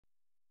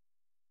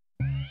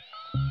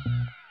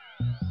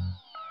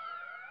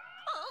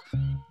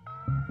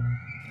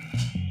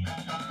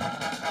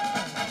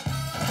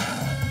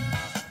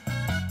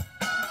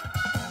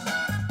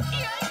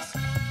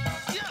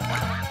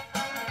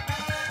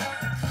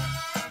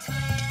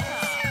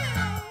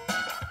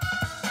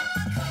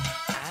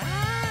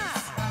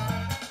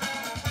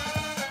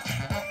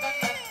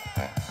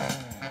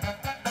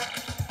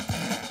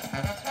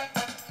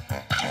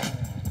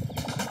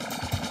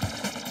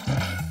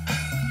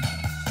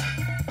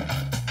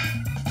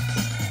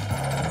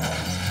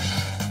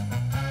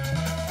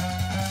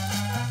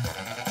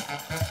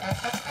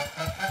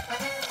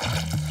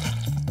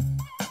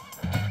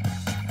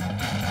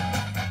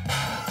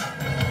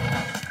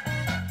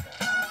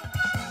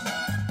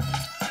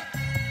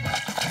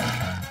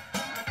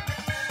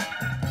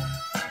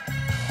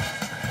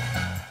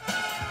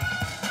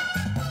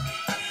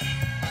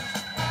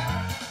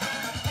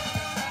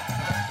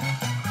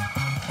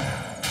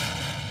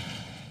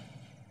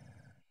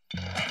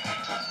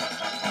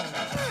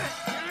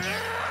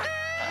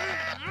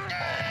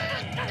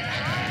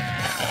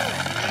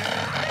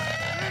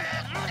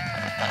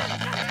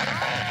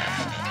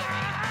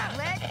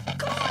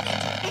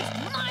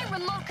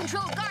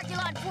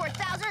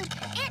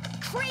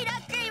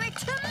Trina gave it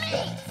to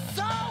me!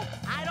 So,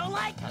 I don't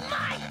like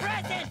my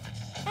present!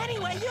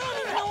 Anyway, you don't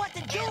even know what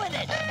to do with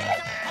it!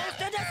 It's supposed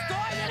to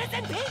destroy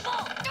innocent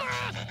people!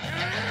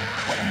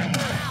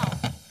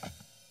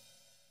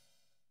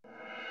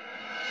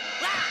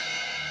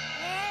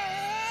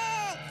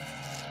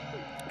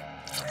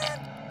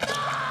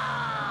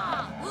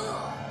 Ow.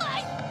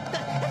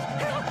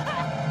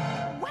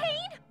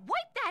 Wayne,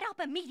 wipe that up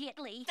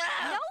immediately.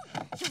 No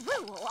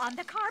drool on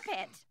the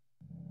carpet.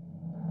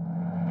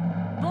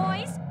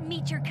 Boys,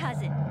 meet your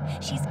cousin.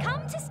 She's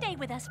come to stay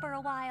with us for a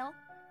while.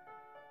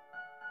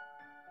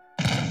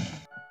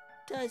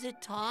 Does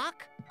it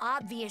talk?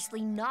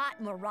 Obviously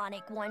not,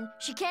 moronic one.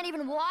 She can't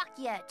even walk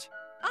yet.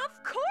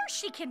 Of course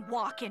she can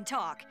walk and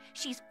talk.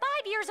 She's 5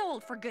 years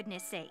old, for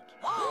goodness sake.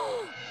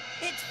 Oh,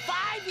 it's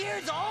 5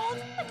 years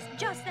old?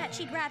 It's just that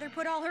she'd rather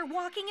put all her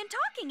walking and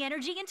talking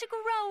energy into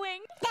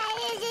growing.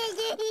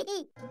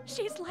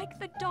 She's like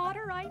the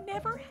daughter I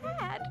never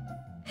had.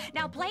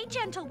 Now play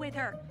gentle with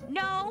her.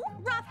 No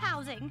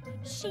roughhousing.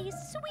 She's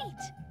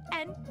sweet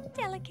and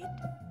delicate.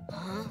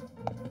 Huh?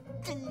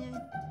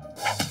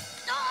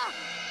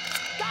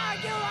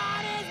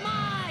 Gargulon is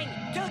mine!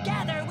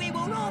 Together we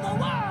will rule the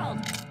world!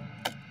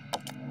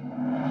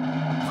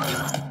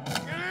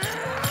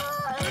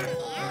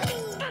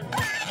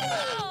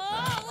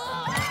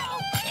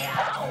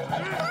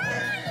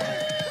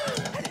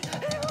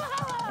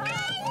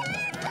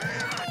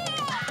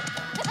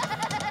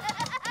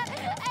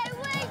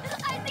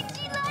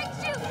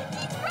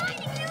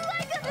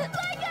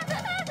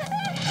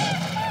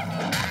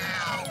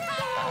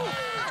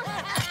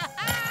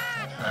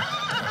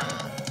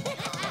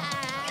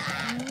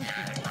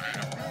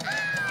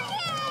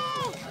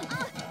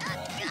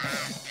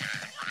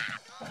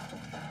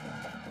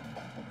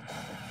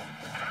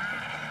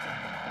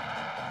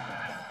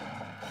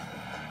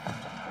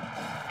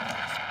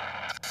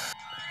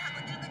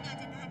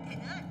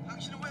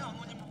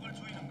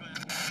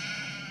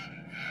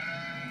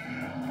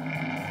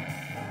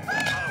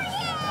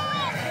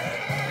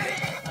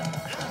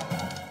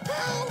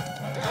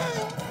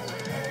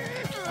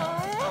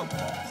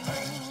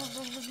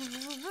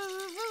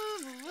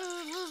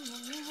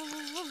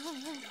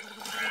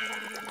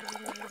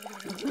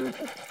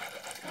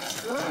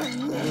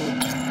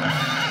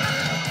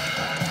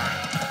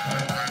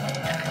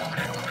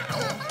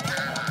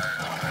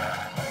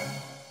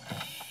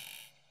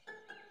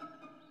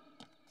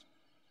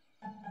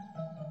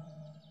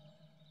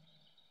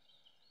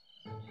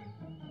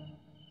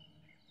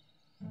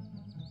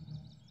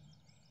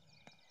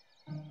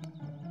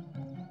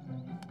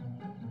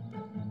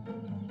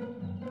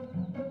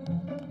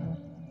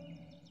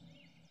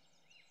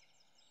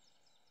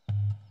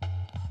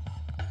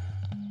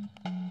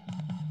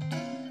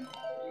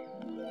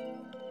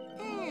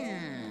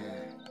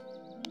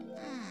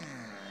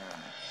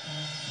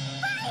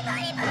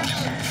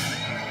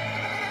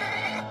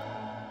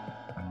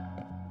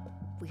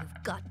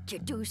 We've got to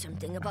do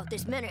something about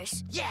this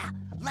menace. Yeah,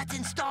 let's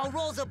install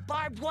rolls of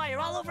barbed wire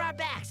all over our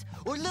backs,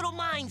 or little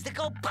mines that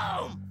go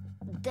boom!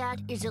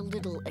 That is a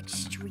little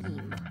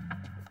extreme.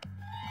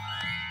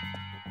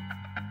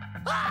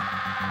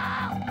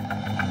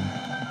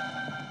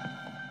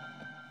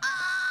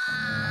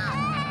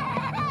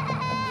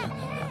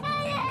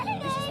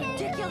 This is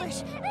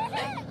ridiculous.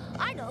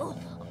 I know.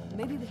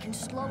 Maybe we can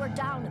slow her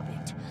down a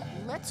bit.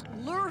 Let's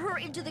lure her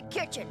into the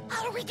kitchen.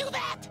 How do we do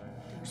that?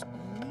 There's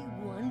only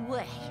one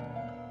way.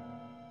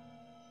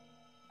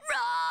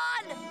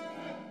 Run!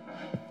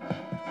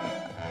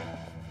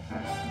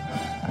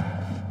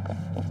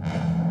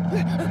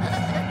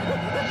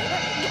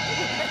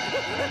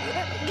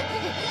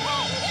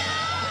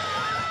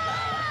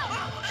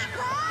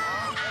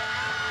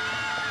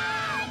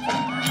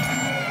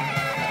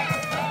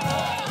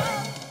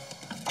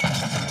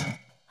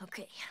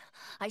 Okay,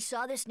 I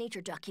saw this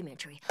nature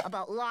documentary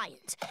about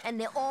lions, and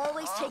they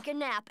always take a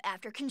nap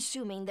after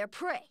consuming their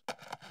prey.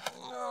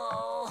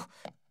 Oh.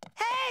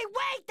 Hey,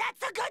 wait! That's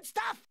the good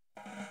stuff!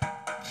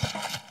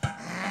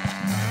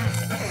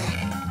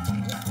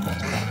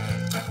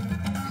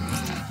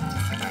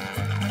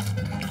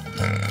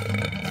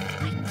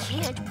 I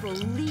can't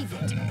believe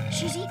it.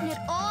 She's eaten it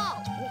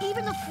all,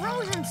 even the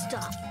frozen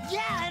stuff.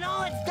 Yeah, and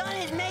all it's done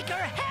is make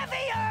her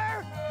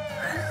heavier!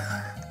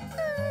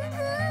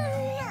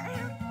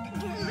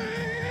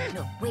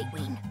 No, wait,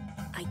 Wayne.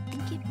 I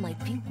think it might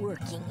be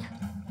working.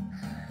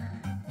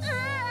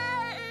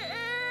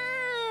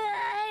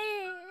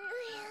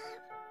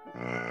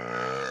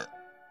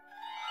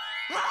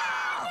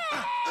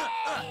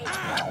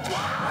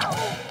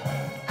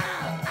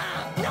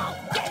 No,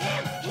 get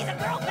him! He's a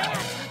girl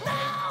band! No,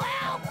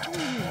 help!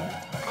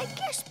 I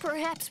guess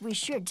perhaps we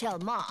should tell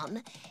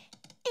Mom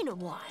in a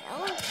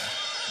while. Look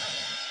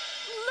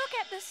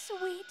at the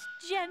sweet,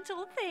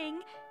 gentle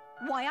thing.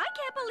 Why, I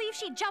can't believe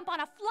she'd jump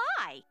on a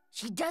fly.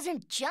 She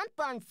doesn't jump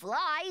on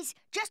flies,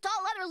 just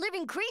all other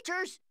living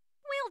creatures.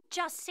 We'll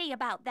just see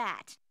about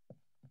that.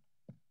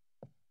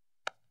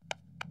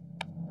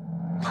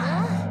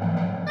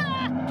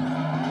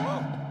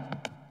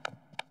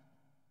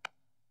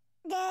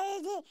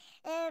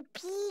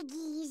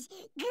 Piggies.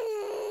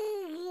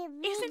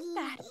 Isn't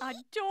that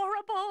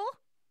adorable?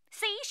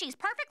 See, she's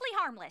perfectly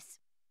harmless.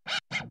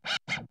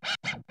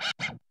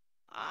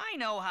 I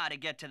know how to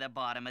get to the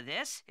bottom of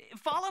this.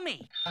 Follow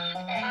me.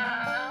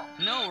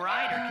 No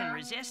rider can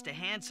resist a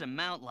handsome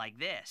mount like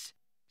this.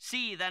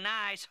 See the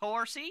nice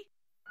horsey?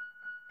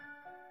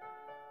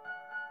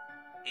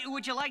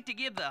 Would you like to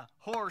give the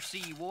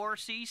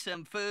horsey-worsey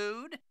some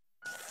food?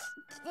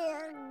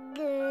 Now,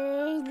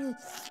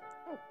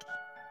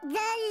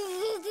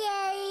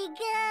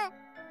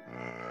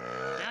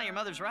 your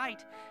mother's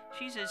right.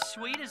 She's as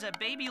sweet as a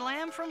baby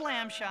lamb from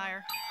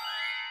Lambshire.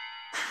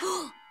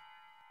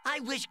 I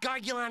wish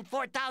Gargulon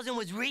 4000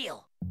 was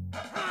real.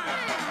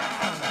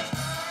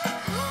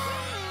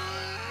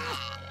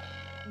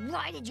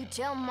 Why did you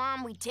tell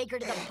Mom we'd take her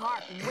to the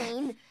park,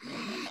 Wayne?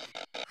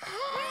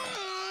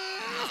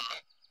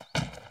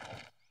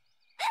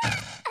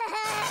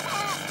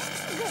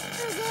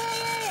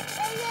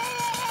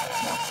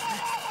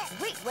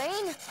 Wait,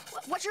 Wayne,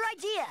 what's your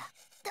idea?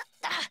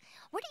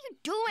 What are you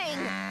doing?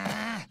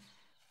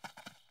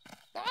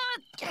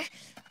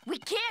 We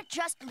can't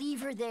just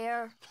leave her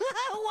there.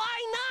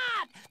 Why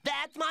not?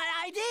 That's my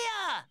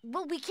idea.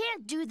 Well, we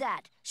can't do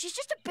that. She's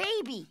just a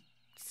baby.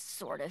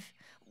 Sort of.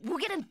 We'll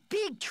get in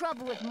big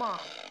trouble with Mom.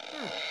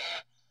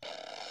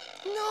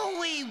 No,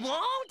 we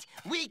won't.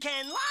 We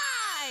can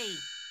lie.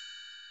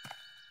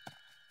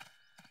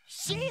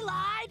 She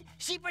lied.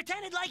 She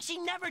pretended like she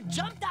never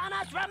jumped on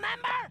us,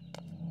 remember?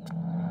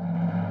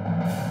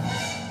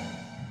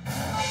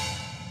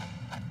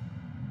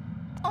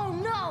 Oh,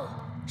 no!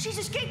 She's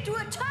escaped through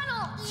a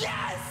tunnel!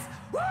 Yes!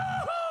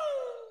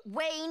 Woohoo!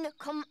 Wayne,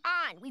 come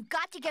on. We've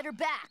got to get her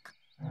back.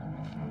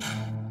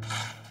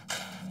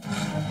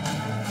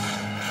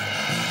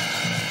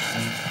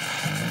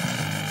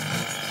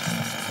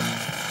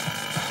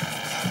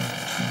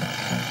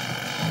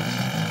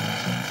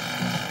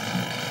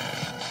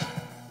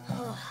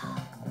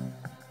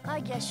 I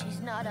guess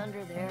she's not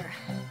under there.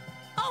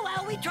 Oh,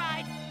 well, we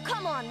tried.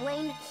 Come on,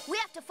 Wayne. We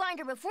have to find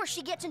her before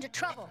she gets into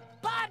trouble.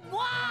 But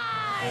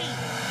why?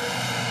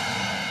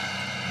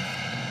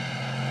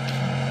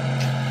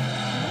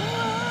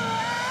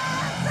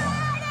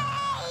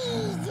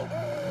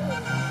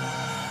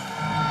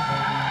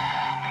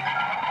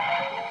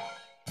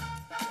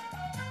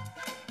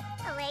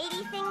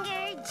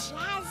 Ladyfinger,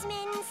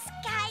 Jasmine,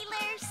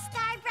 Skylar,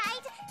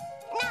 Starbright.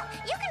 Now,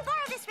 you can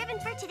borrow this ribbon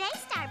for today,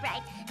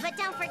 Starbright, but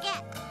don't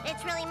forget,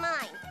 it's really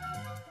mine.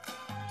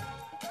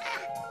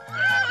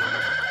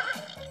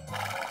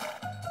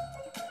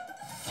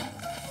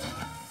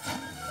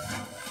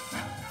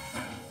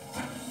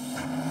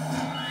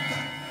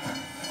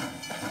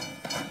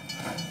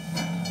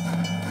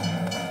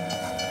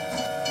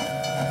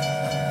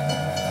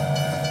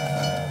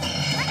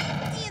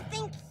 What do you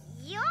think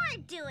you're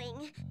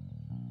doing?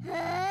 Go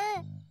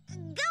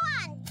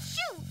on,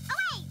 shoo!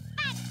 Away!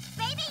 Back,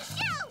 baby,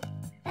 shoo!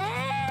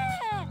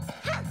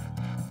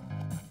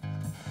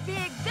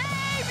 Big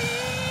baby!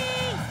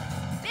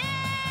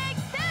 Big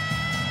baby!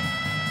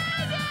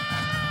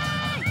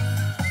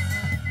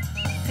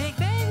 Big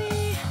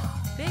baby.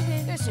 Big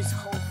baby. This is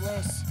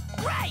hopeless.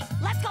 Right,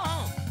 let's go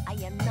home. I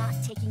am not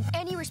taking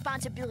any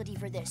responsibility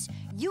for this.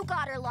 You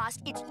got her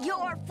lost. It's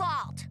your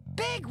fault.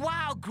 Big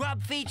wow,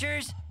 grub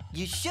features.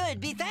 You should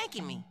be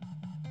thanking me.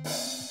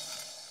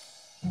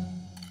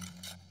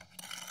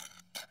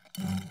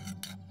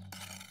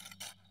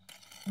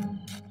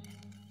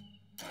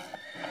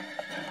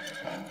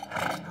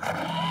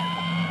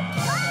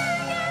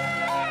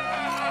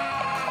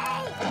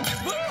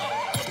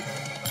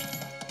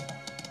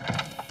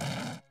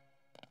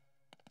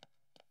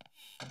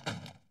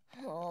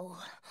 Oh,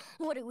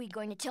 what are we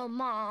going to tell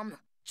Mom?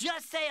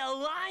 Just say a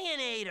lion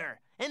ate her,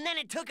 and then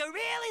it took a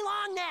really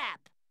long nap.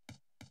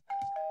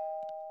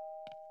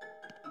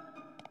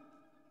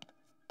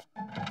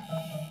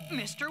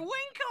 Mr.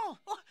 Winkle!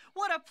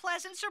 What a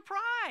pleasant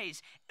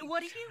surprise! What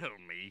do you... Tell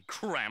me,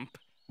 Cramp,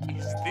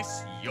 is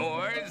this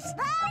yours?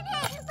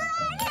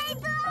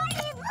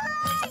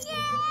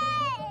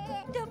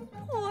 The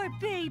poor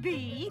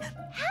baby.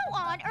 How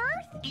on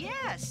earth?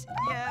 Yes.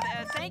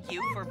 Thank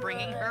you for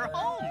bringing her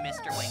home,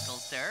 Mr. Winkle,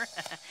 sir.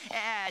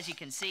 As you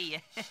can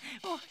see,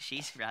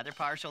 she's rather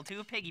partial to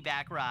a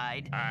piggyback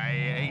ride. I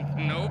ain't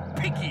no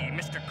piggy,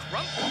 Mr.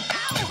 Crump.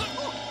 Ow!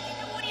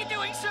 What are you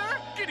doing, sir?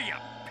 Giddy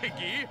up,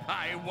 piggy.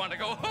 I want to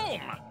go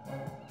home.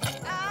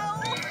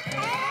 Ow!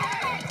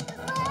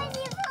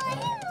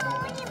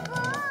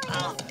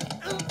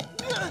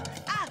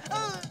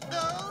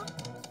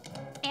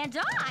 And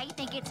I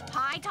think it's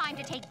high time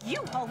to take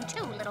you home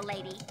too, little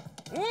lady.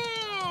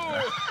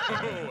 Whoa!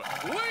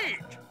 Wait!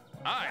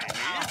 I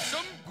need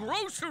some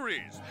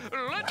groceries.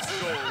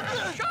 Let's go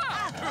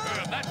shop.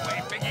 That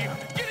way, piggy.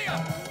 Giddy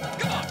up.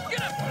 Come on,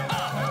 get up. Come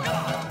on.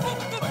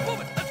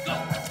 Move it. Let's go.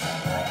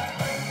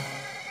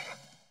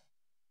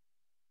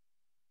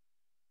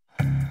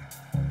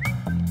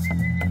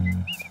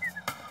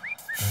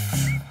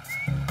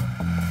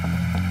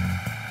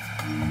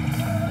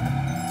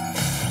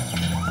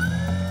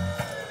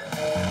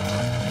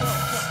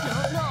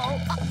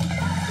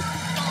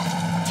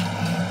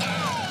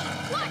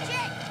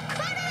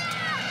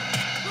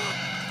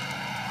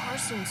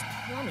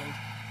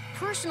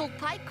 personal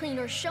pipe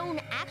cleaner shown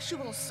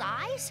actual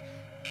size?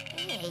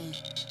 Hey,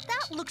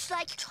 that looks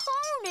like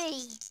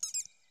Tony!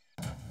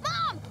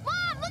 Mom!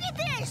 Mom, look at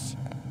this!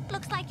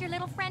 Looks like your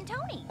little friend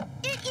Tony.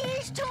 It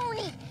is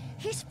Tony!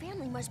 His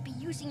family must be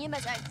using him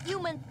as a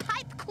human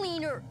pipe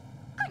cleaner.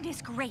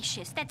 Goodness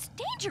gracious, that's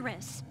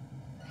dangerous.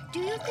 Do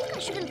you think I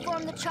should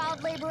inform the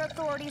child labor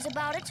authorities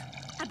about it?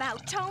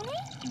 About Tony?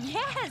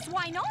 Yes,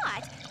 why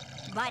not?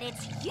 But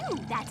it's you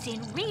that's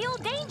in real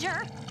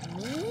danger.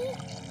 Me?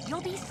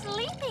 You'll be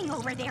sleeping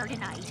over there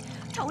tonight.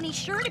 Tony's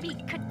sure to be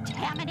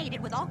contaminated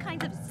with all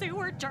kinds of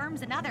sewer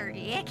germs and other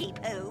icky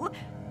poo.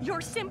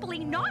 You're simply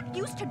not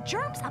used to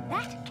germs of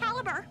that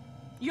caliber.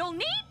 You'll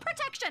need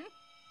protection.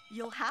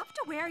 You'll have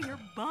to wear your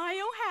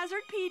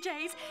biohazard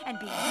PJs and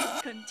be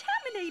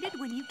contaminated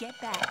when you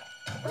get back.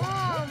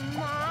 Oh,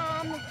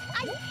 Mom!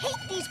 I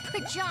hate these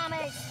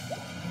pajamas!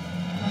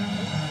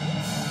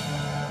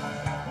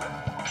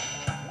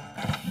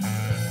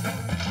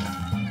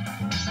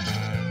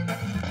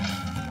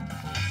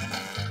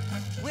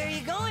 Where are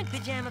you going,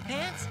 Pajama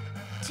Pants?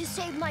 To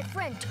save my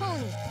friend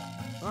Tony.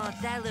 Oh,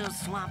 that little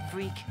swamp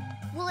freak.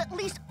 Well, at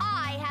least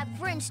I have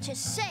friends to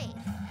save.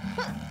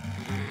 Huh.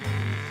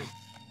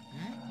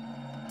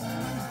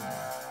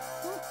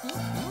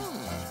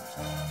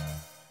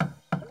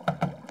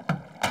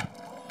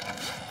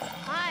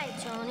 Hi,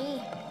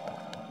 Tony.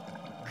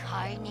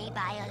 Carne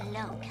by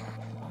loca,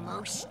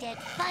 most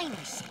at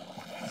finest.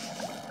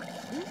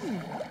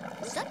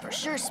 That for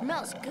sure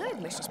smells good,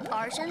 Mrs.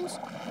 Parsons.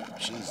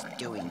 She's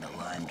doing the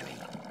laundry.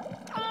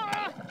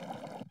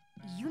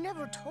 You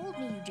never told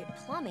me you did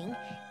plumbing.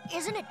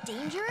 Isn't it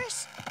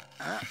dangerous?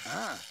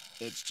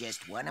 It's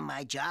just one of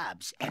my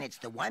jobs, and it's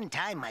the one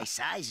time my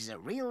size is a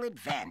real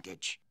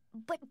advantage.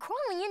 But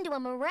crawling into a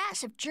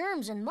morass of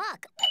germs and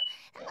muck,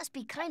 that must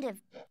be kind of,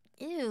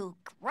 ew,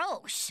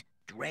 gross.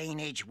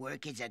 Drainage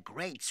work is a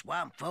great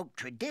swamp folk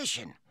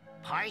tradition.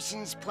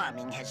 Parsons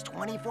Plumbing has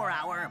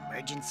 24-hour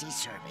emergency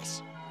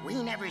service.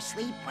 We never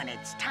sleep when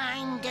it's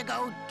time to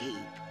go deep.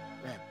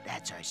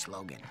 That's our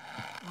slogan.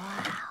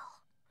 Wow.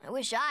 I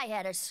wish I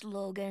had a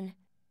slogan.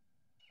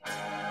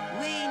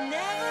 We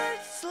never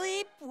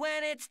sleep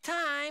when it's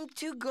time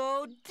to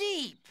go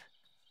deep.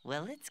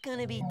 Well, it's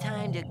gonna be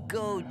time to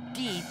go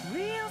deep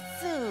real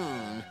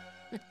soon.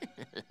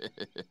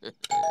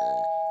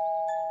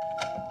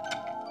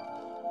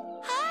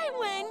 Hi,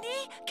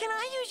 Wendy. Can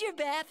I use your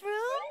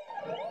bathroom?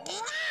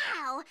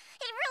 Wow,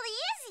 it really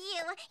is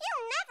you. You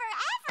never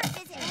ever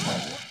visit me.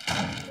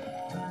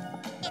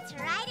 It's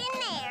right in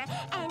there,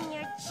 and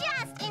you're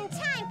just in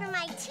time for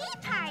my tea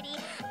party.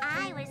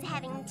 I was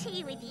having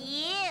tea with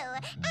you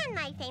and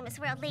my famous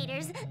world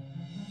leaders.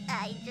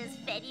 I just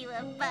fed you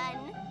a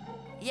bun.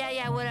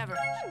 Yeah, whatever.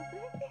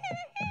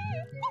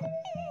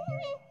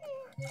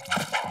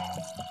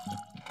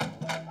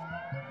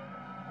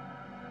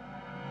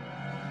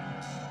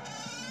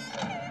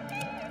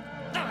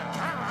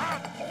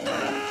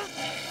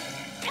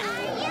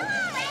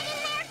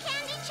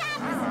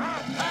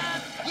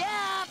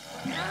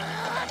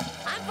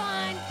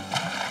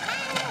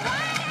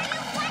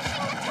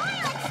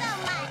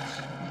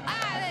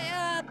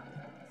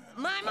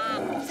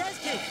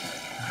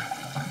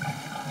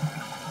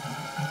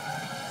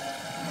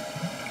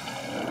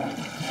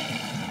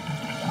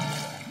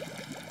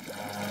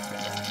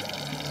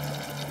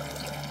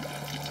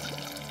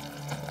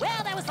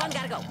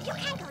 Gotta go. You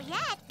can't go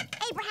yet.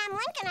 Abraham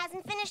Lincoln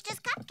hasn't finished his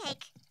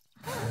cupcake.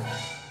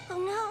 Oh,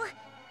 no.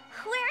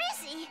 Where is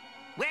he?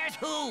 Where's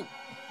who?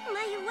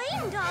 My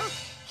Wayne doll.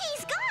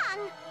 He's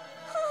gone.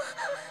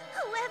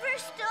 Whoever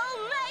stole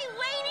my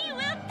Wayne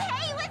will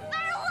pay with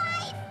their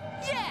life.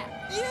 Yeah,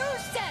 you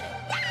said it.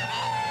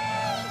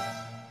 Daddy!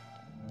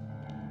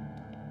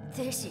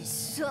 This is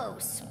so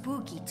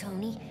spooky,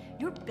 Tony.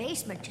 Your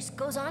basement just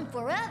goes on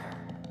forever.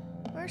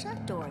 Where's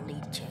that door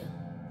lead to?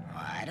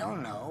 I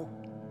don't know.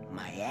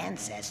 My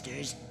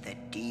ancestors, the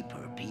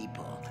deeper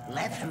people,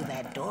 left through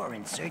that door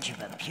in search of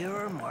a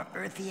purer, more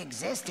earthy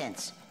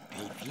existence.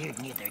 They feared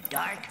neither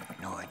dark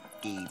nor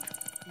deep.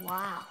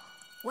 Wow.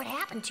 What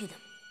happened to them?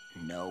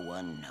 No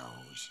one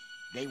knows.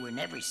 They were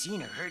never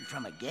seen or heard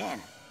from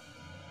again.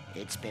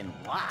 It's been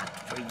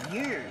locked for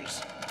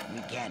years.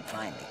 We can't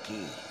find the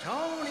key.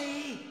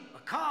 Tony! A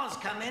call's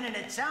come in and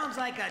it sounds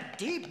like a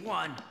deep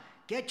one.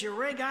 Get your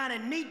rig on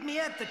and meet me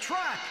at the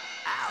truck.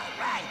 All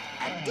right,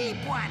 a deep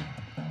one.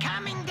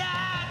 Coming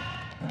down!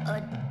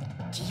 A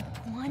deep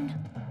one?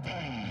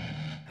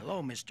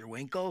 Hello, Mr.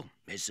 Winkle,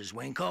 Mrs.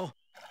 Winkle.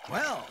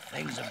 Well,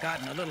 things have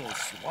gotten a little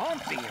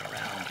swampy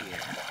around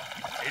here.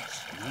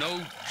 It's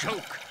no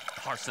joke,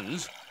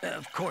 Parsons.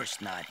 Of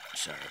course not,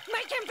 sir.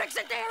 Make him fix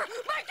it there!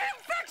 Make him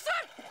fix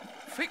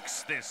it!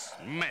 Fix this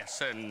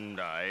mess, and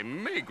I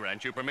may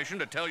grant you permission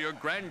to tell your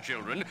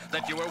grandchildren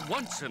that you were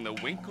once in the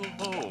Winkle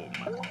home.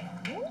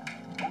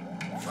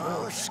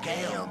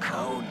 Full-scale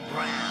code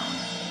brown.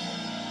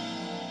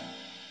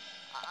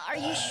 Are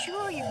you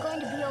sure you're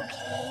going to be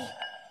okay?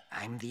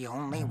 I'm the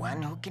only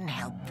one who can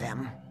help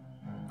them.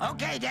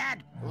 Okay,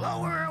 Dad,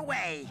 lower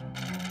away.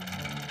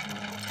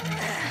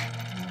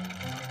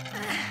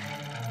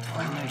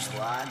 Plumber's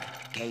log,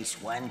 Case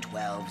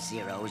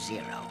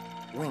 11200.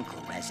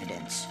 Winkle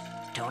residence.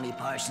 Tony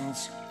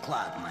Parsons,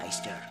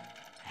 Clogmeister.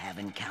 Have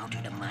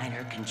encountered a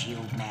minor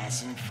congealed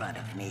mass in front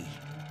of me.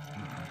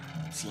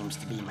 Seems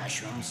to be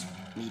mushrooms,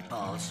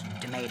 meatballs,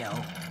 tomato,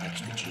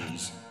 extra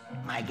cheese.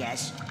 My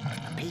guess,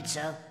 a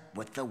pizza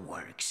with the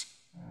works.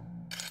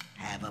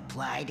 Have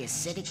applied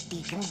acidic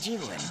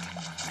decongealant.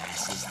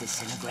 Mass is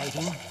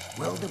disintegrating.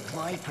 Will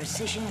deploy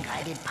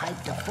precision-guided pipe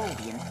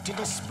defoliant to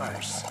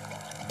disperse.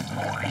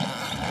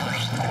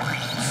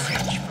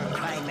 Search for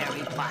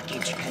primary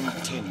blockage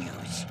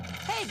continues.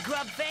 Hey,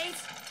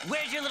 Grubface!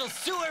 Where's your little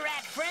sewer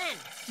rat friend?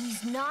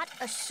 He's not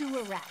a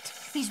sewer rat.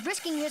 He's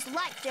risking his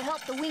life to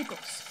help the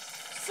Winkles.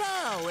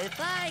 So, if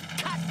I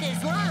cut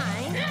this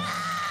line...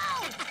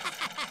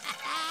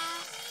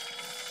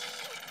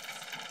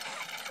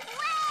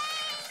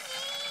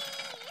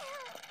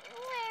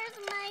 Where's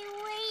my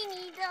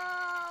Wayne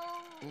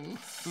doll?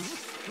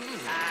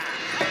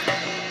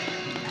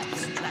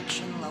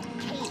 Obstruction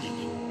located.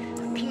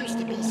 Appears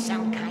to be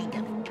some kind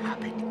of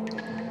puppet.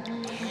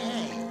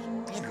 Hey,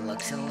 it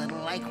looks a little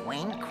like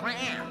Wayne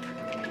Cramp.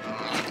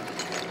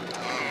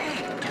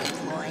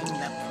 Deploying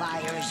the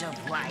pliers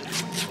of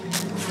life.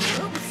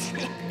 Oops.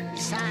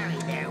 Sorry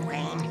there,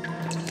 Wayne.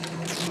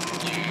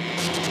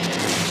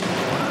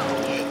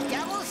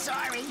 Double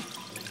sorry.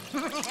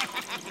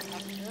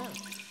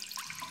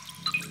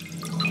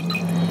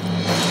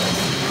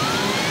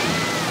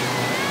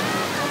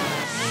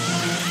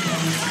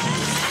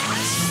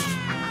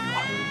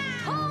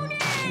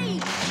 Tony!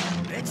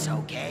 It's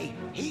okay.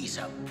 He's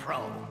a pro.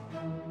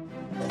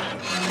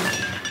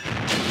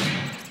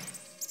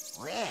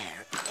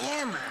 Where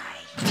am I?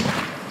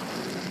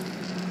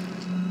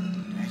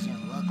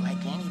 Doesn't look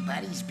like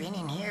anybody's been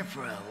in here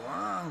for a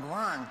long,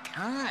 long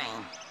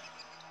time.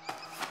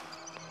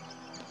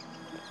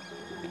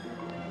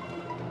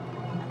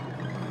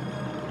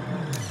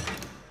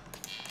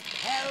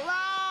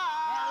 Hello?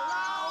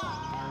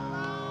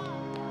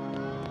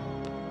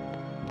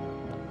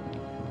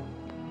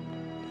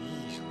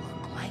 These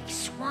look like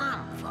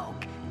swamp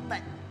folk,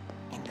 but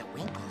in the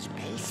Winkles'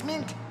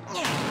 basement?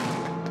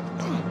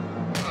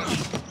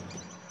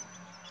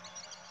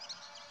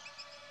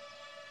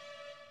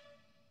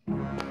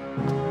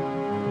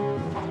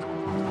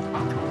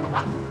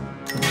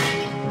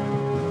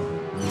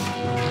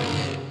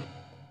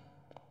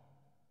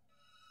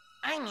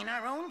 I'm in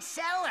our own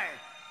cellar.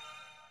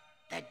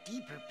 The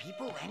deeper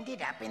people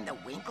ended up in the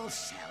Winkles'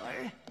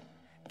 cellar?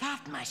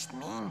 That must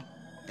mean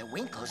the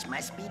Winkles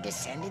must be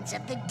descendants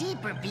of the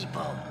deeper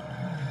people.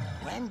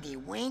 Wendy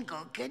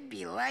Winkle could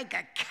be like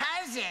a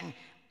cousin.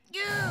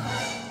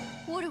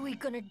 What are we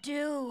gonna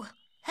do?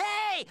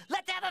 Hey,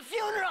 let's have a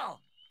funeral!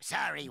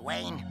 Sorry,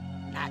 Wayne.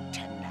 Not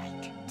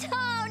tonight.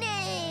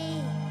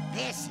 Tony!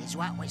 This is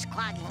what was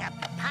clogging up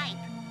the pipe.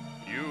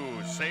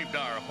 You saved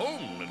our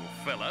home, little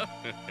fella.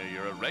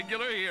 You're a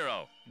regular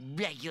hero.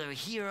 Regular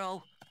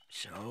hero.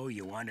 So,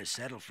 you want to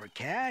settle for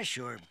cash,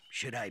 or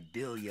should I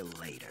bill you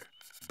later?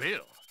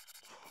 Bill?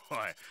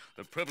 Why,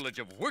 the privilege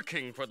of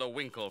working for the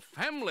Winkle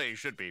family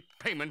should be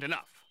payment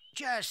enough.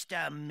 Just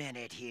a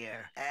minute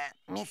here.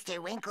 Mr.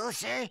 Winkle,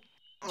 sir?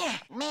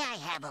 May I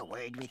have a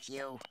word with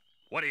you?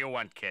 What do you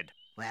want, kid?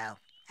 Well,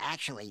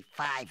 actually,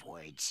 5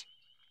 words.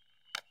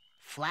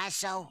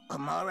 Flasso,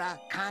 Amora,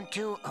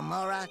 Cantu,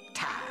 Amora,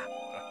 Ta.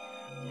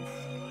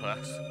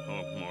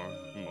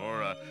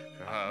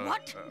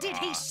 What did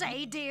he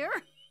say, dear?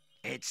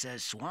 It's a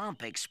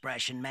swamp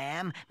expression,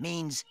 ma'am.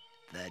 Means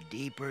the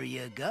deeper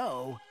you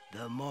go,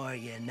 the more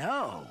you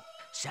know.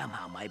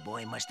 Somehow my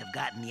boy must have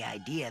gotten the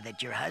idea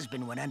that your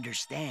husband would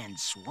understand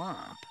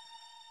swamp.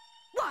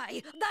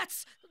 Why,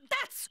 that's...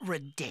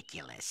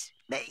 Ridiculous.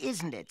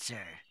 Isn't it,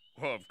 sir?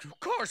 Well, of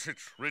course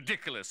it's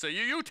ridiculous.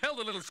 You tell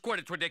the little squirt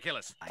it's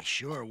ridiculous. I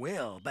sure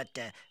will, but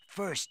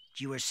first,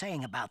 you were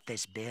saying about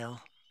this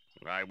bill.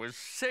 I was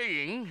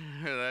saying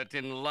that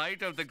in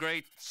light of the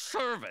great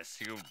service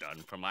you've done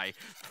for my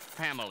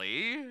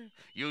family,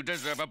 you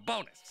deserve a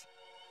bonus.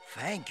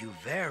 Thank you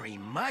very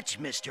much,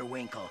 Mr.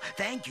 Winkle.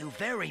 Thank you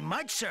very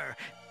much, sir.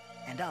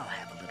 And I'll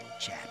have a little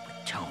chat with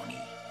Tony.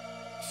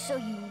 So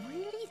you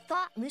really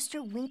thought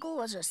Mr. Winkle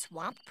was a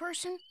swamp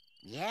person?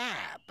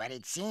 Yeah, but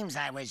it seems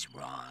I was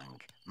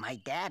wrong. My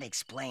dad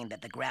explained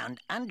that the ground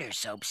under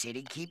Soap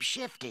City keeps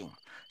shifting.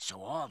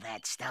 So all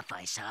that stuff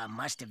I saw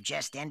must have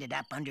just ended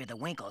up under the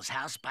Winkles'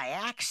 house by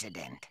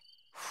accident.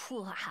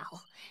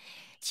 Wow.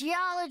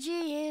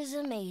 Geology is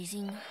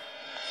amazing.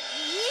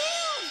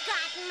 You've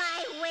got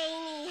my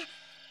Wayne.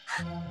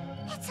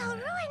 It's all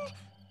ruined.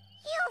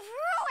 You've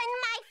ruined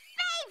my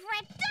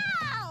favorite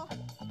doll.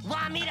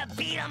 Want me to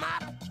beat him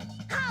up?